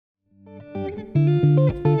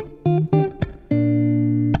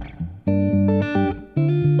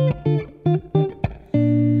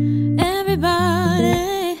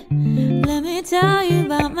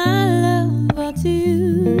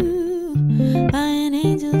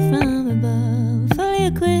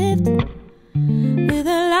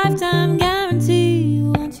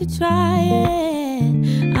try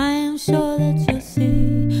it. I am sure that you'll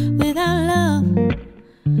see, without love,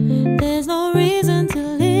 there's no reason to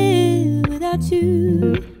live without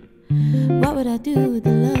you. What would I do with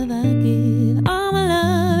the love I give? All my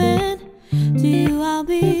loving to you I'll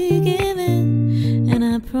be giving, and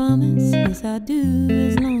I promise, yes I do,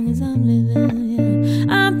 as long as I'm living.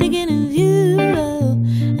 Yeah. I'm thinking of you,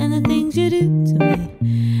 and the things you do to me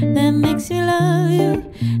that makes me love you.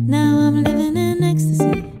 Now I'm living in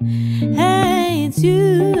ecstasy. Hey, it's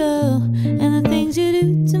you, and the things you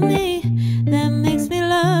do to me that makes me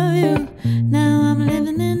love you. Now I'm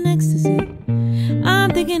living in ecstasy. I'm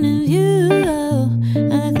thinking of you,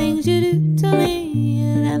 and the things you do to me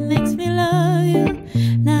that makes me love you.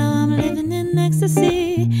 Now I'm living in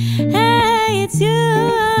ecstasy. Hey, it's you,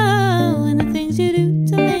 and the things you do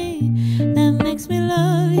to me that makes me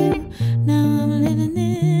love you. Now I'm living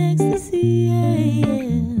in ecstasy. Yeah, yeah.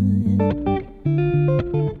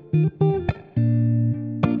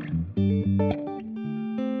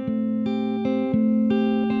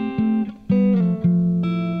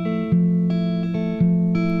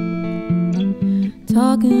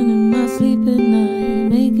 Talking in my sleep at night,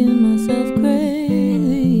 making myself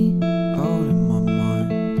crazy. Out of my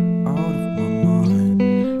mind, out of my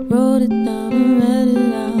mind. Wrote it down and read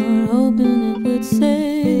it out, hoping it would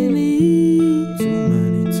save me. Too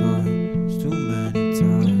many times.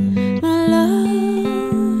 My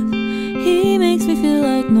love, he makes me feel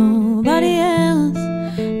like nobody else,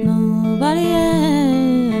 nobody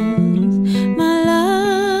else. My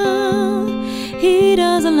love, he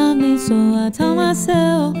doesn't love me, so I tell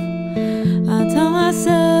myself,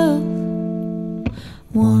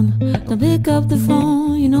 one, don't pick up the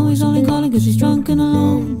phone, you know he's only calling cause he's drunk and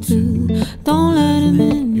alone. Two, don't let him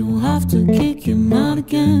in, you'll have to kick him out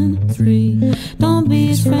again. Three, don't be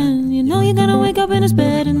his friend, you know you're gonna wake up in his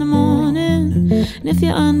bed in the morning. And if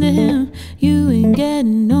you're under him, you ain't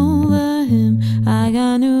getting over him. I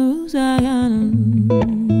got new rules, I got new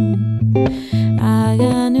rules, I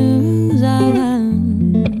got new rules, I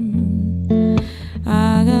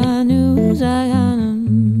got new rules, I got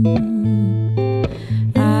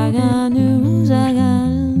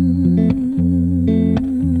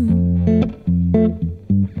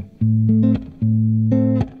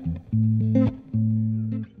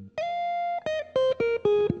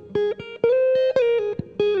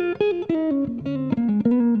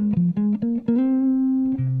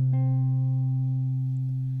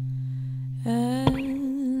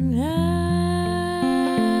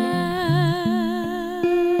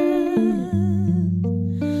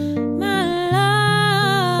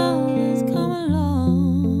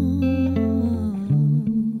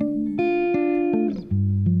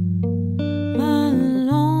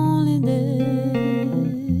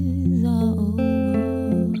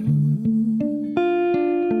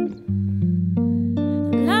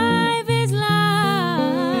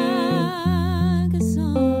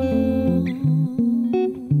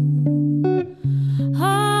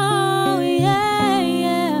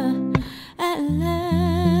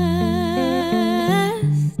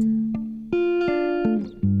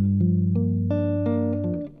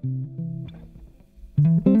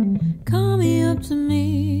to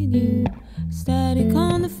meet you, static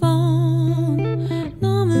on the phone.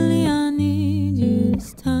 Normally I need you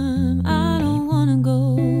this time, I don't wanna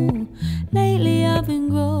go. Lately I've been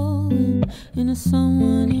growing into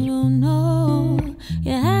someone you don't know.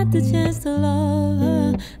 You had the chance to love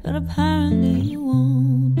her, but apparently you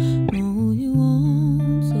won't. No, you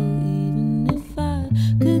won't. So even if I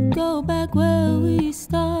could go back where we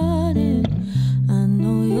started, I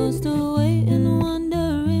know you're still waiting,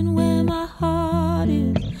 wondering where my heart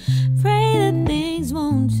is. Pray that things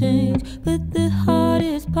won't change, but the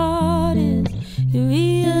hardest part is you're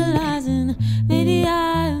realizing maybe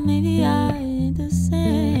I ain't the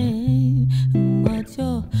same. And what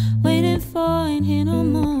you're waiting for ain't here no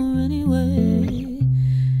more anyway.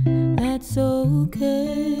 That's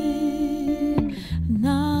okay, I'm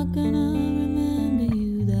not gonna remember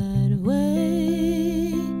you that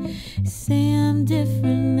way. You say I'm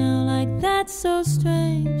different now, like that's so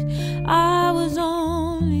strange. I was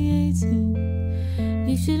only 18,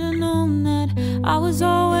 you should've known that I was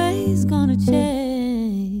always gonna change.